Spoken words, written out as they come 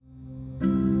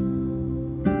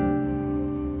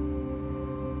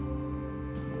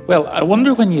Well, I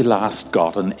wonder when you last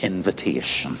got an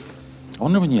invitation. I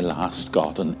wonder when you last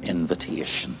got an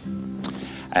invitation.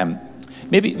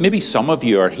 Maybe some of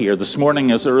you are here this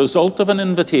morning as a result of an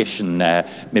invitation.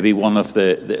 Maybe one of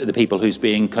the people who's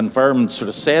being confirmed sort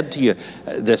of said to you,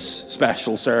 this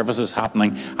special service is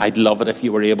happening. I'd love it if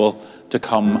you were able to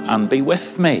come and be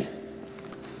with me.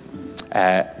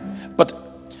 But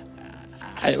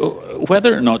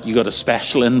whether or not you got a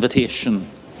special invitation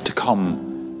to come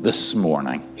this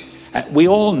morning, we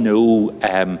all know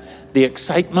the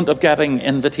excitement of getting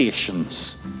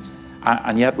invitations.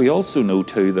 And yet we also know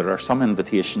too there are some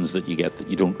invitations that you get that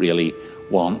you don't really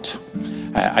want.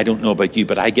 I don't know about you,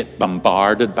 but I get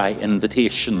bombarded by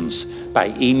invitations by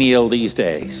email these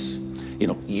days. You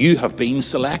know, you have been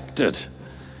selected.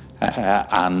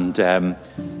 And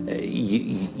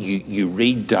you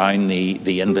read down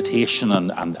the invitation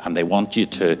and they want you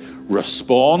to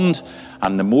respond.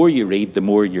 And the more you read, the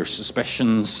more your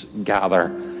suspicions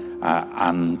gather.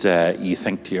 And you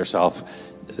think to yourself,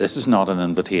 this is not an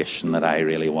invitation that I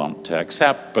really want to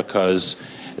accept, because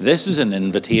this is an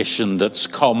invitation that's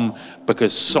come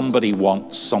because somebody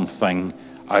wants something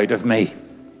out of me.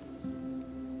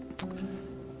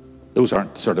 Those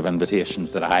aren't the sort of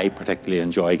invitations that I particularly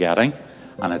enjoy getting,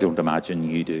 and I don't imagine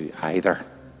you do either.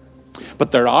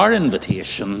 But there are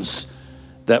invitations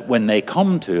that when they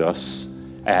come to us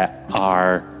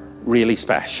are really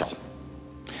special.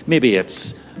 Maybe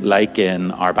it's like in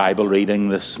our Bible reading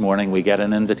this morning, we get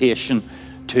an invitation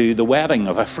to the wedding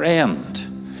of a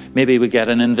friend. Maybe we get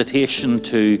an invitation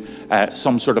to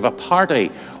some sort of a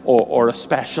party or a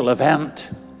special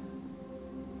event.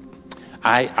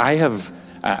 I have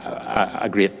a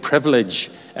great privilege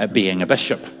being a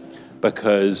bishop,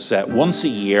 because once a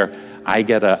year I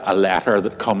get a letter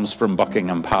that comes from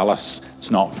Buckingham Palace.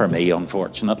 It's not for me,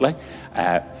 unfortunately,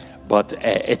 but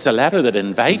it's a letter that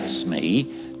invites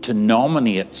me to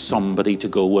nominate somebody to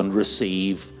go and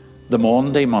receive the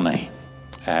Maundy money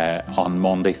on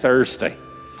Maundy Thursday.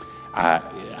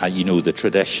 You know the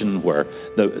tradition where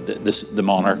the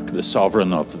monarch, the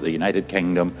sovereign of the United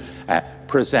Kingdom,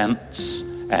 presents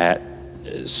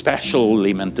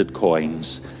specially minted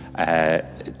coins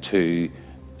to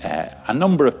a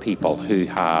number of people who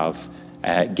have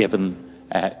given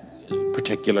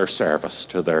particular service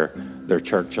to their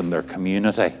church and their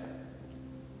community.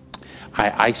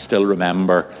 I still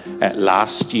remember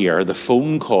last year the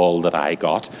phone call that I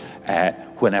got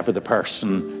whenever the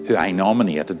person who I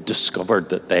nominated discovered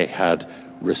that they had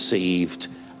received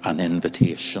an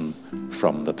invitation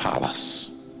from the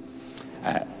palace.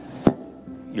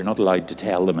 You're not allowed to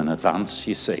tell them in advance,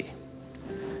 you see.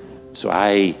 So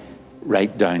I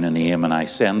write down a name and I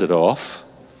send it off,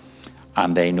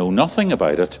 and they know nothing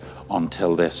about it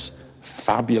until this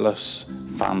fabulous,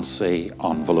 fancy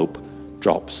envelope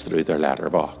drops through their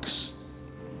letterbox.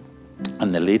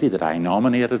 And the lady that I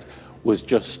nominated was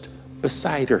just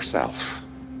beside herself.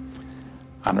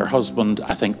 And her husband,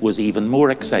 I think, was even more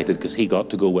excited because he got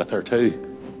to go with her too.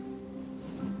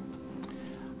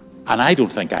 And I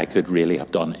don't think I could really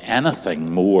have done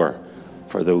anything more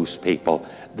for those people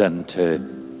than to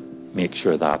make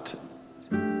sure that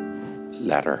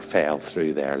letter fell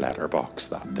through their letterbox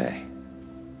that day.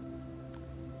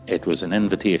 It was an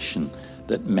invitation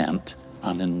that meant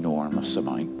an enormous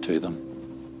amount to them.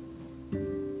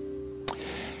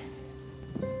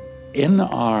 In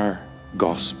our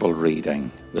gospel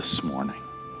reading this morning,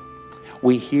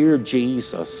 we hear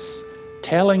Jesus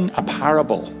telling a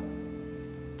parable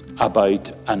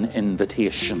about an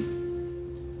invitation.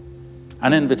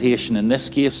 An invitation, in this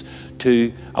case,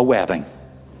 to a wedding.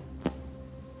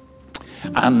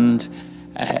 And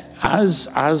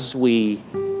as we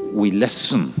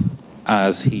listen,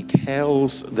 as he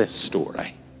tells this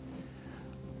story,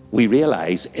 we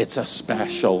realize it's a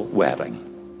special wedding.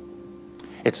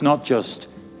 It's not just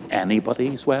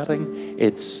anybody's wedding,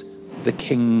 it's the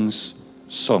king's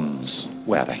son's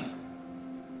wedding.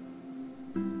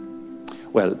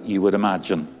 Well, you would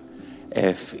imagine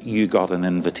if you got an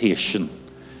invitation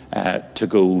to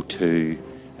go to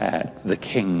the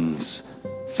king's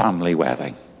family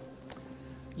wedding,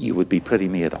 you would be pretty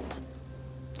made up.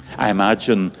 I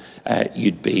imagine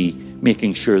you'd be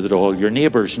making sure that all your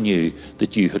neighbours knew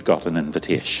that you had got an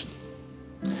invitation.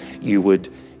 You would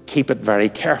keep it very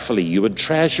carefully. You would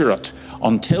treasure it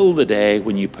until the day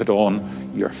when you put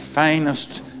on your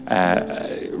finest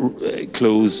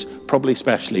clothes, probably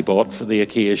specially bought for the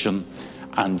occasion,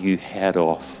 and you head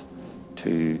off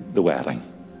to the wedding.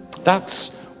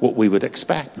 That's what we would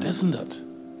expect, isn't it?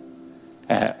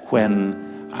 When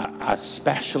a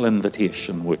special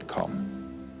invitation would come.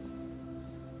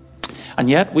 And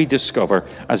yet we discover,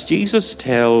 as Jesus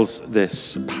tells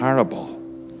this parable,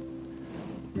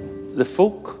 the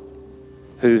folk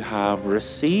who have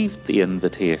received the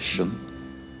invitation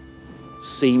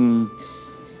seem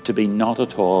to be not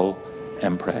at all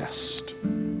impressed.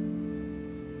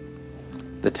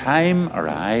 The time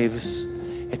arrives,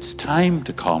 it's time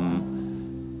to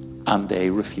come, and they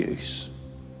refuse.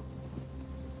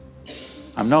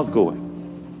 I'm not going.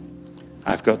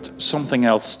 I've got something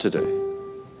else to do.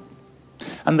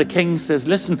 And the king says,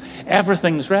 listen,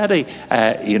 everything's ready.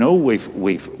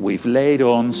 We've laid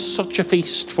on such a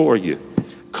feast for you.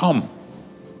 Come.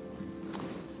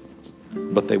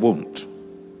 But they won't.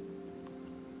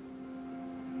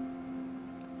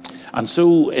 And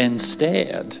so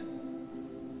instead,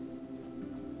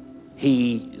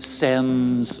 he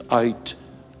sends out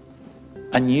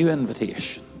a new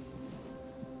invitation.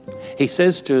 He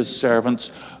says to his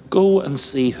servants, go and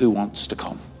see who wants to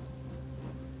come.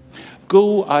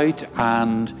 Go out,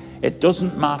 and it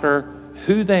doesn't matter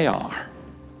who they are.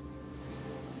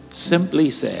 Simply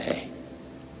say,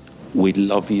 we'd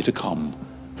love you to come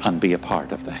and be a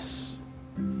part of this.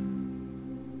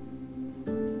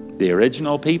 The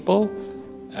original people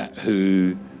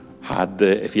who had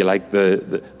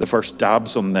the first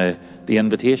dabs on the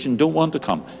invitation don't want to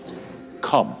come.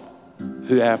 Come,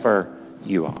 whoever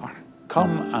you are.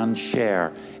 Come and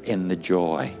share in the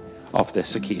joy of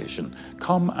this occasion.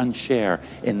 Come and share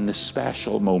in the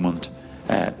special moment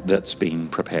that's been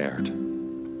prepared.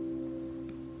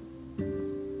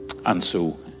 And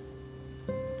so,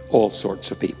 all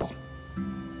sorts of people.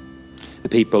 The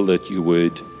people that you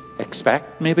would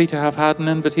expect maybe to have had an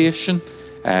invitation,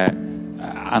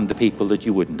 and the people that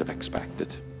you wouldn't have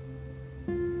expected.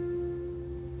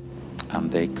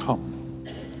 And they come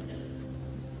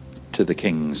to the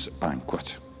king's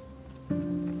banquet.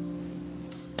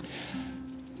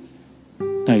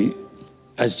 Now,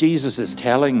 as Jesus is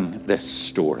telling this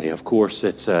story, of course,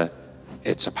 it's a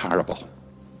parable.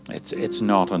 It's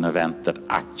not an event that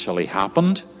actually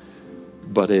happened,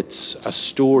 but it's a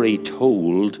story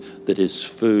told that is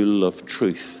full of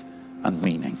truth and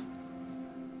meaning.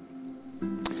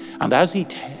 And as he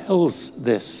tells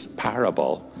this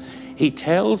parable, he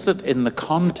tells it in the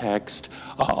context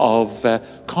of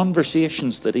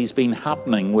conversations that he's been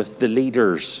happening with the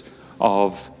leaders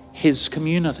of his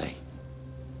community.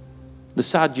 The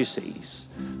Sadducees,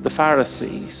 the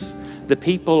Pharisees, the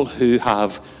people who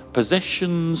have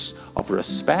positions of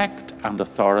respect and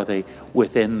authority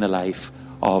within the life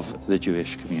of the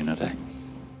Jewish community.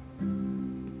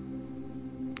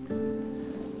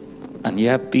 And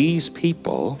yet these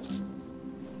people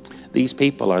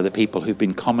are the people who've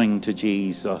been coming to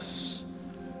Jesus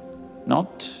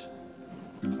not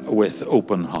with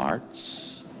open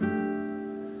hearts,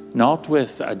 not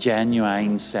with a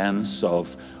genuine sense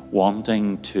of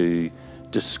wanting to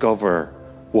discover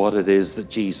what it is that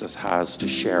Jesus has to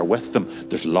share with them.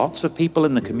 There's lots of people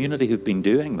in the community who've been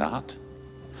doing that.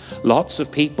 Lots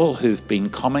of people who've been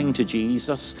coming to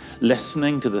Jesus,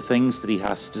 listening to the things that he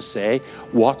has to say,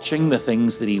 watching the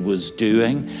things that he was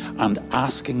doing, and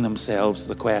asking themselves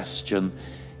the question,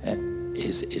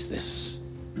 is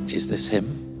this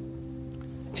him?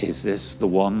 Is this the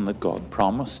one that God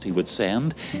promised he would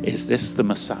send? Is this the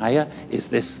Messiah? Is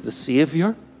this the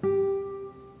Savior?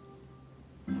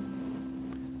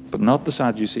 But not the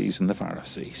Sadducees and the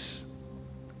Pharisees.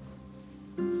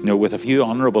 With a few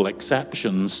honourable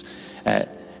exceptions,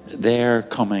 they're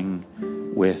coming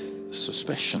with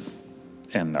suspicion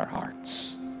in their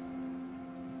hearts.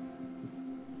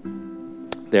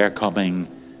 They're coming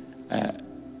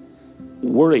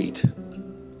worried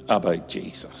about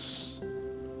Jesus.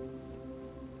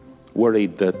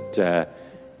 Worried that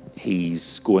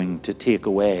he's going to take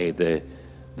away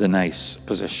the nice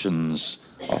positions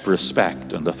of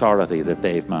respect and authority that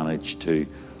they've managed to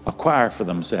acquire for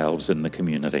themselves in the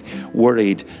community.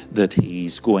 Worried that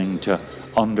he's going to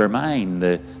undermine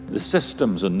the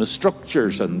systems and the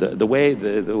structures and the way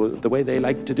they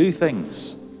like to do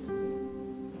things.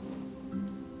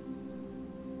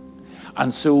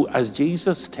 And so as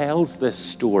Jesus tells this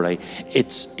story,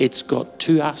 it's got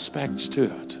two aspects to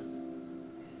it.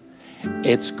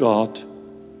 It's got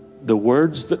the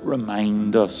words that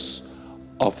remind us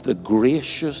of the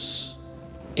gracious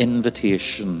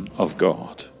invitation of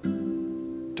God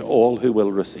to all who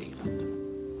will receive it.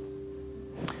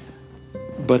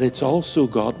 But it's also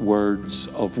got words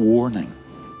of warning.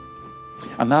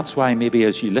 And that's why maybe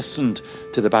as you listened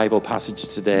to the Bible passage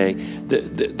today,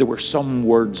 there were some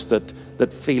words that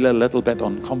feel a little bit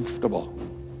uncomfortable.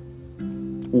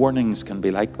 Warnings can be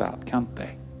like that, can't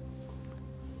they?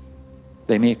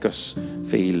 They make us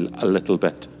feel a little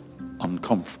bit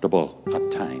uncomfortable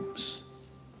at times.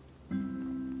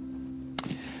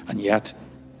 And yet,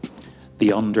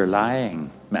 the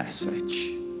underlying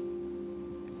message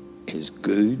is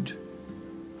good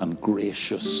and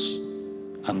gracious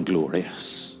and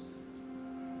glorious.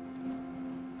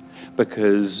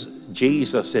 Because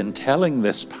Jesus, in telling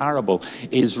this parable,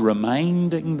 is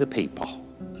reminding the people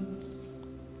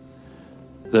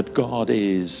that God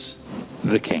is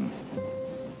the King,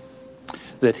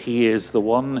 that he is the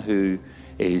one who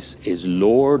is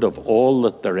Lord of all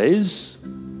that there is.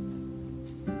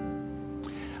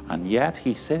 And yet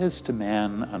he says to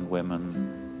men and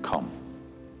women, come.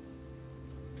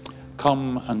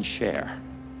 Come and share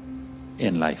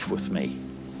in life with me.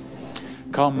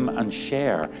 Come and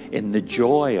share in the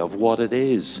joy of what it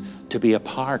is to be a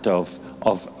part of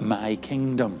my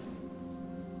kingdom.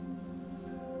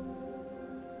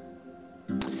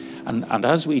 And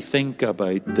as we think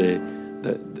about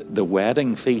the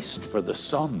wedding feast for the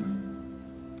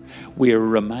Son, we are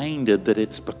reminded that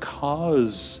it's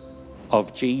because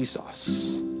of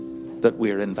Jesus that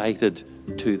we're invited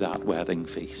to that wedding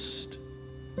feast.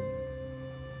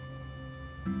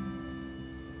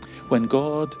 When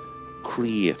God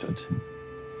created,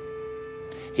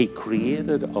 he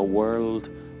created a world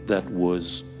that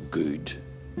was good.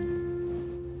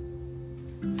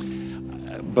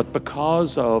 But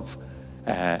because of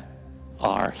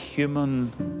our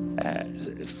human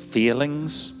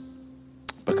feelings,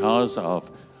 because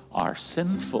of our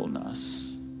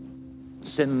sinfulness,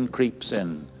 sin creeps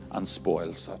in and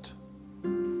spoils it.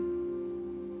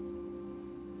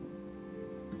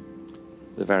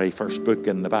 The very first book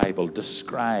in the Bible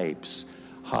describes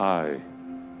how,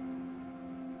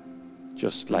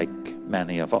 just like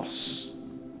many of us,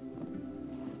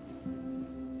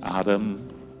 Adam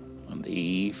and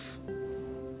Eve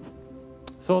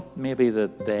thought maybe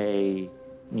that they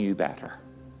knew better.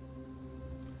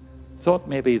 Thought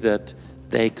maybe that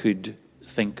they could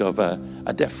think of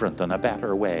a different and a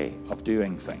better way of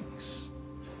doing things.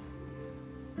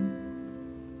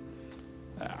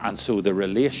 And so the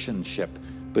relationship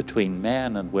between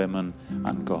men and women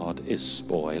and God is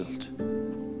spoiled.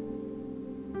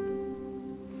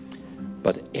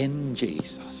 But in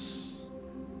Jesus,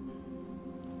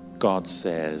 God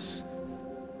says,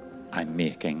 I'm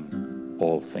making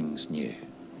all things new.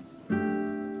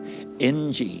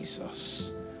 In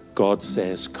Jesus, God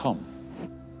says, come.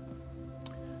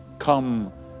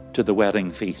 Come to the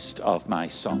wedding feast of my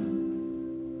Son.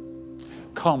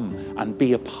 Come and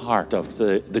be a part of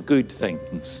the good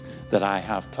things that I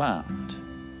have planned.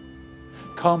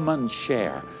 Come and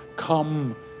share.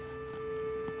 Come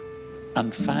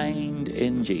and find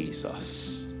in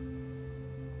Jesus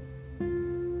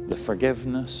the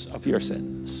forgiveness of your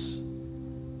sins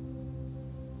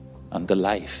and the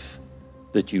life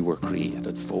that you were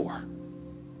created for.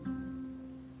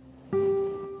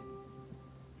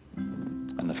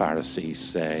 And the Pharisees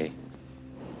say,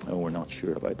 oh, we're not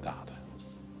sure about that.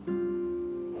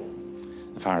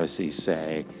 The Pharisees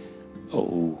say,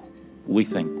 oh, we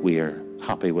think we're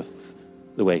happy with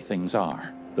the way things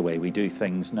are, the way we do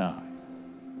things now.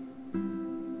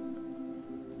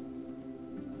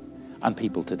 And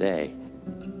people today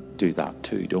do that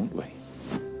too, don't we?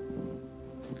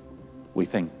 We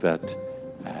think that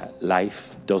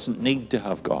life doesn't need to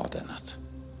have God in it.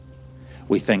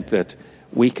 We think that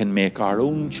we can make our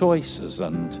own choices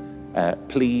and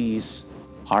please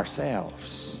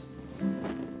ourselves.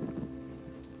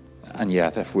 And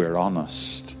yet, if we're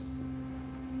honest,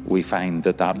 we find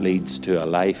that that leads to a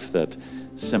life that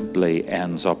simply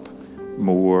ends up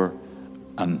more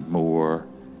and more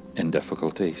in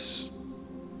difficulties.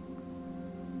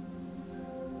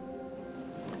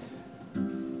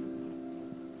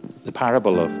 The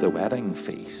parable of the wedding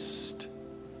feast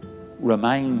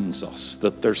reminds us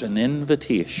that there's an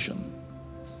invitation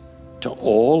to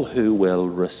all who will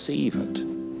receive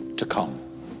it to come.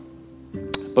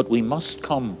 But we must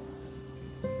come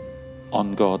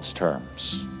on God's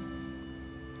terms.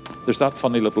 There's that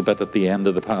funny little bit at the end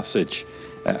of the passage.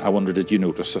 I wonder, did you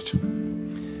notice it?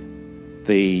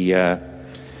 The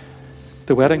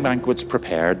wedding banquet's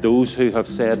prepared. Those who have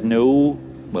said no,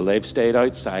 well, they've stayed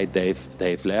outside.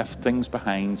 They've left things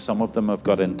behind. Some of them have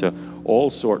got into all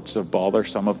sorts of bother.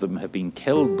 Some of them have been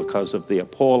killed because of the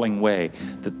appalling way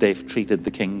that they've treated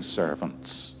the king's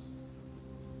servants.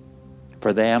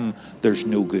 For them, there's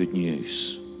no good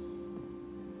news.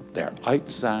 They're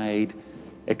outside,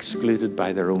 excluded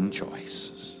by their own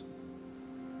choices.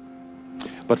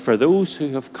 But for those who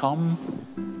have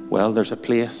come, well, there's a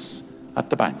place at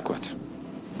the banquet.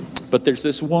 But there's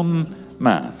this one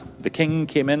man, the king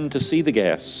came in to see the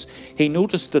guests, he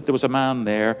noticed that there was a man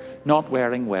there not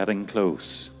wearing wedding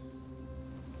clothes.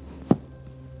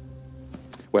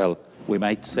 Well, we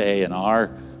might say in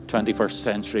our 21st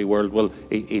century world, well,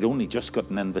 he'd only just got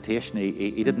an invitation.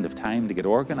 He didn't have time to get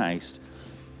organized.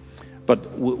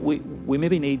 But we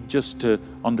maybe need just to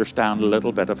understand a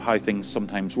little bit of how things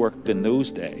sometimes worked in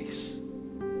those days.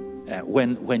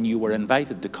 When you were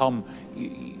invited to come,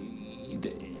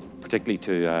 particularly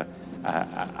to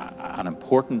an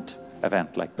important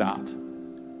event like that,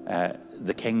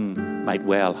 the king might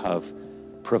well have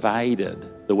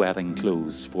provided the wedding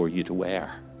clothes for you to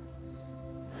wear.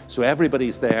 So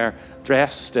everybody's there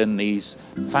dressed in these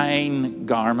fine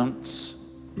garments,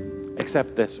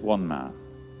 except this one man.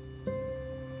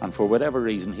 And for whatever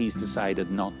reason, he's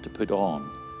decided not to put on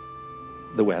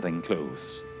the wedding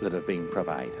clothes that have been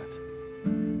provided.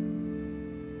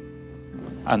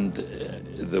 And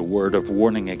the word of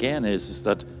warning again is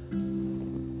that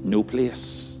no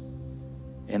place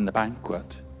in the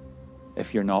banquet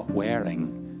if you're not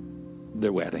wearing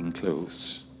the wedding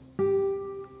clothes.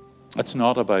 It's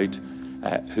not about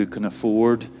who can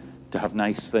afford to have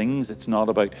nice things. It's not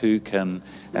about who can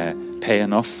pay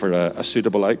enough for a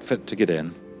suitable outfit to get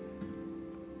in.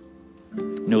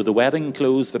 No, the wedding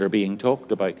clothes that are being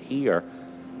talked about here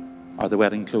are the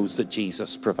wedding clothes that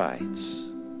Jesus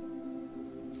provides.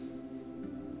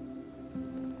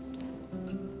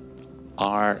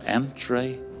 Our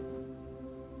entry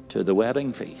to the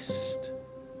wedding feast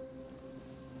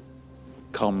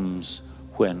comes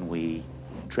when we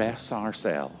dress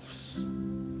ourselves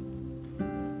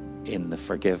in the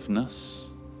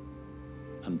forgiveness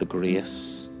and the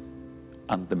grace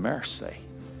and the mercy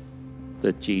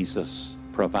that Jesus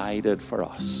provided for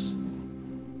us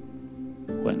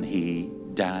when he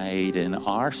died in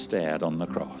our stead on the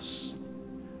cross,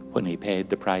 when he paid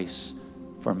the price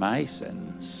for my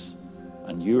sins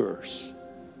and yours,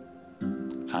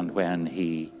 and when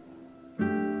he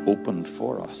opened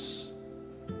for us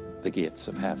the gates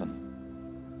of heaven.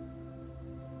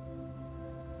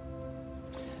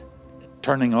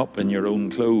 Turning up in your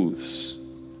own clothes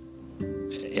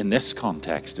in this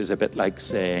context is a bit like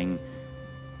saying,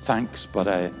 thanks, but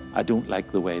I don't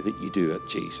like the way that you do it,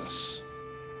 Jesus.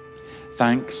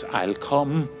 Thanks, I'll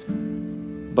come,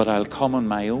 but I'll come on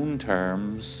my own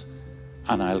terms,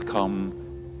 and I'll come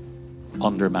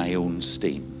under my own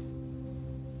steam.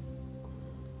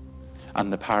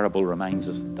 And the parable reminds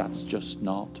us that that's just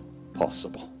not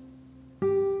possible.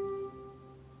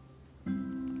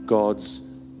 God's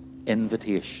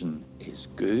invitation is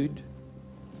good,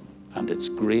 and it's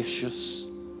gracious,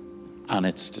 and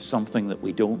it's to something that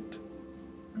we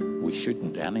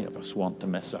shouldn't, any of us, want to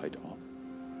miss out on.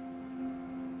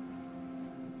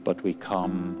 But we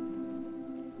come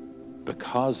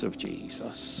because of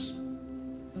Jesus.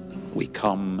 We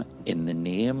come in the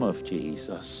name of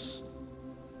Jesus,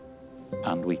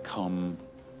 and we come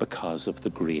because of the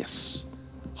grace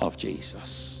of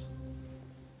Jesus.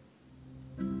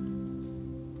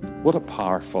 What a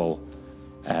powerful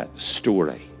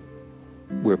story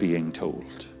we're being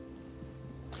told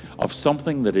of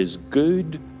something that is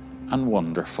good and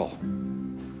wonderful.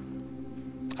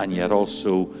 And yet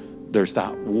also there's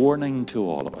that warning to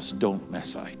all of us: don't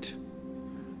miss out.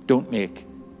 Don't make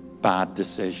bad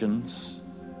decisions.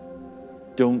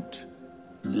 Don't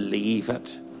leave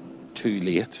it too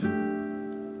late.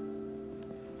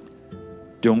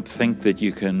 Don't think that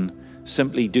you can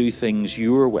simply do things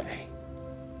your way.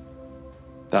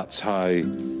 That's how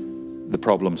the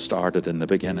problem started in the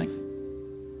beginning.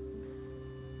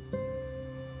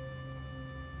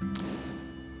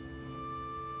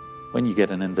 When you get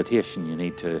an invitation, you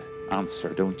need to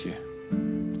answer, don't you?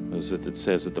 As it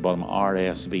says at the bottom,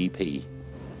 RSVP.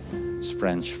 It's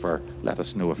French for let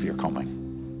us know if you're coming.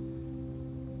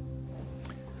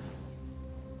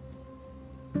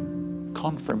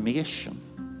 Confirmation.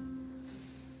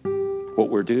 What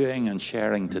we're doing and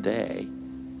sharing today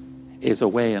is a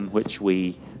way in which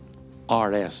we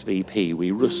RSVP,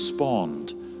 we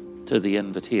respond to the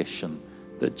invitation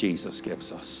that Jesus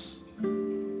gives us.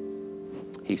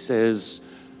 He says,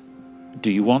 do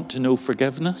you want to know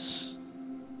forgiveness?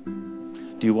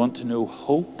 Do you want to know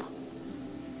hope?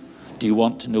 Do you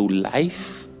want to know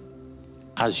life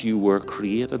as you were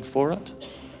created for it?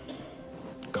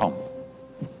 Come.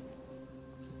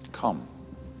 Come.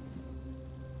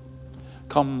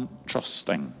 Come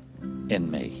trusting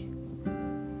in me.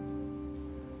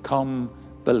 Come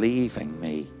believing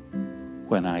me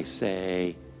when I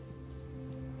say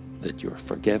that you're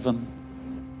forgiven,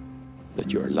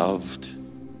 that you're loved,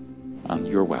 and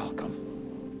you're welcome.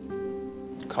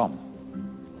 Come.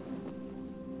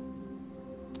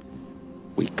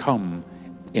 We come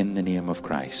in the name of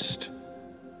Christ.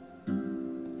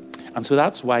 And so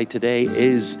that's why today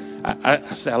is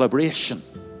a celebration.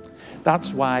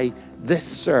 That's why this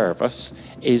service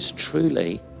is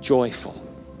truly joyful.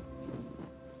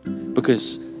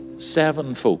 Because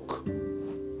 7 folk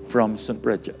from St.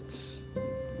 Bridget's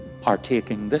are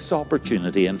taking this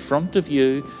opportunity in front of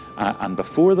you and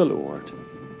before the Lord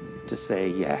to say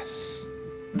yes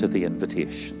to the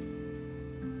invitation.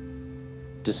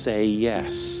 To say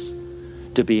yes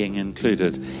to being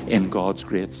included in God's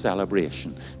great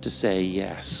celebration. To say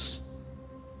yes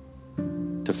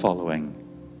to following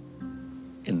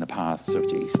in the paths of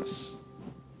Jesus.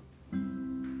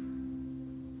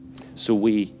 So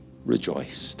we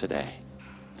rejoice today,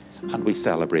 and we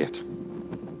celebrate,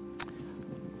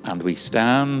 and we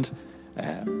stand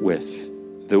with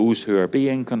those who are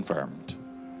being confirmed,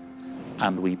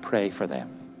 and we pray for them.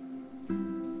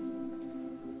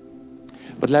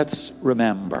 But let's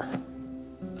remember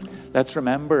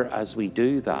as we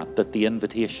do that the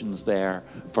invitation's there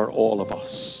for all of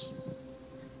us.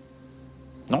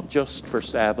 Not just for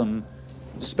 7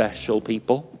 special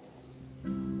people,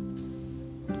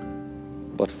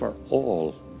 but for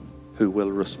all who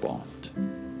will respond.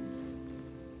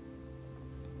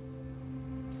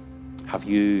 Have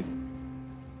you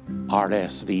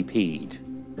RSVP'd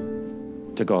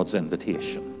to God's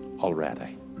invitation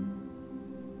already?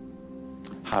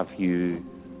 Have you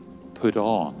put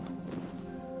on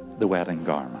the wedding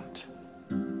garment?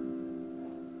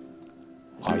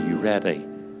 Are you ready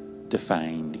to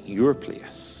find your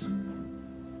place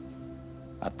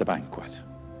at the banquet?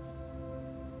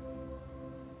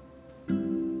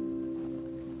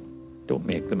 Don't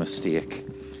make the mistake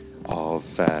of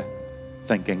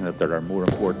thinking that there are more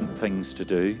important things to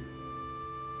do.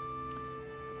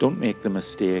 Don't make the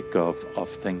mistake of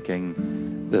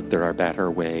thinking that there are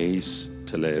better ways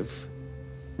to live.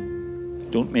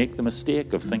 Don't make the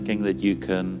mistake of thinking that you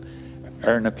can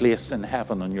earn a place in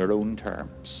heaven on your own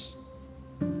terms.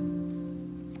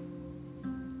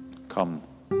 Come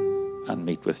and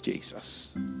meet with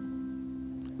Jesus.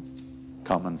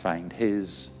 Come and find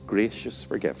his gracious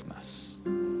forgiveness.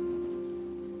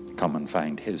 Come and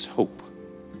find his hope.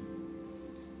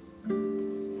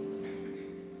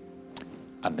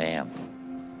 And then,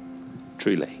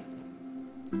 truly,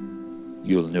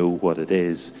 you'll know what it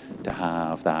is to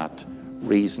have that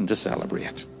reason to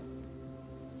celebrate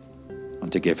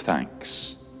and to give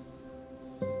thanks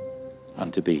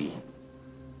and to be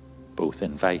both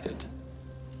invited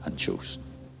and chosen.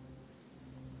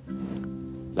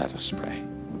 Let us pray.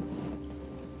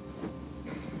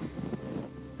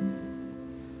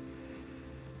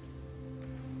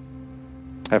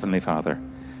 Heavenly Father,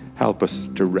 help us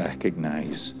to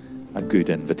recognize a good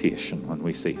invitation when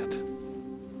we see it.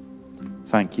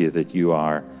 Thank you that you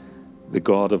are the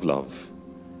God of love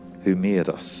who made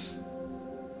us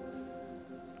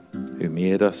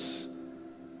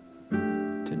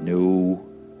to know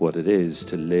what it is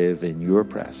to live in your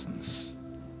presence.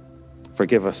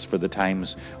 Forgive us for the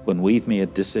times when we've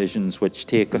made decisions which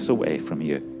take us away from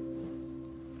you.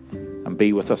 And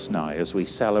be with us now as we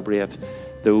celebrate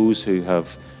those who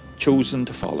have chosen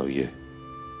to follow you.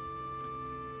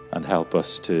 And help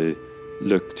us to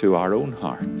look to our own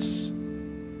hearts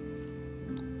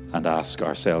and ask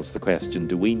ourselves the question,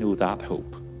 do we know that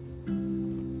hope?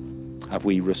 Have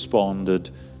we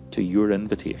responded to your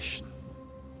invitation?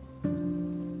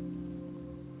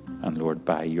 And Lord,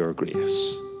 by your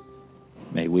grace,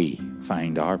 may we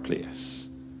find our place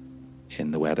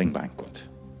in the wedding banquet.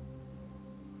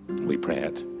 We pray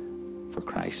it for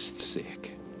Christ's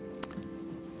sake.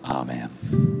 Amen.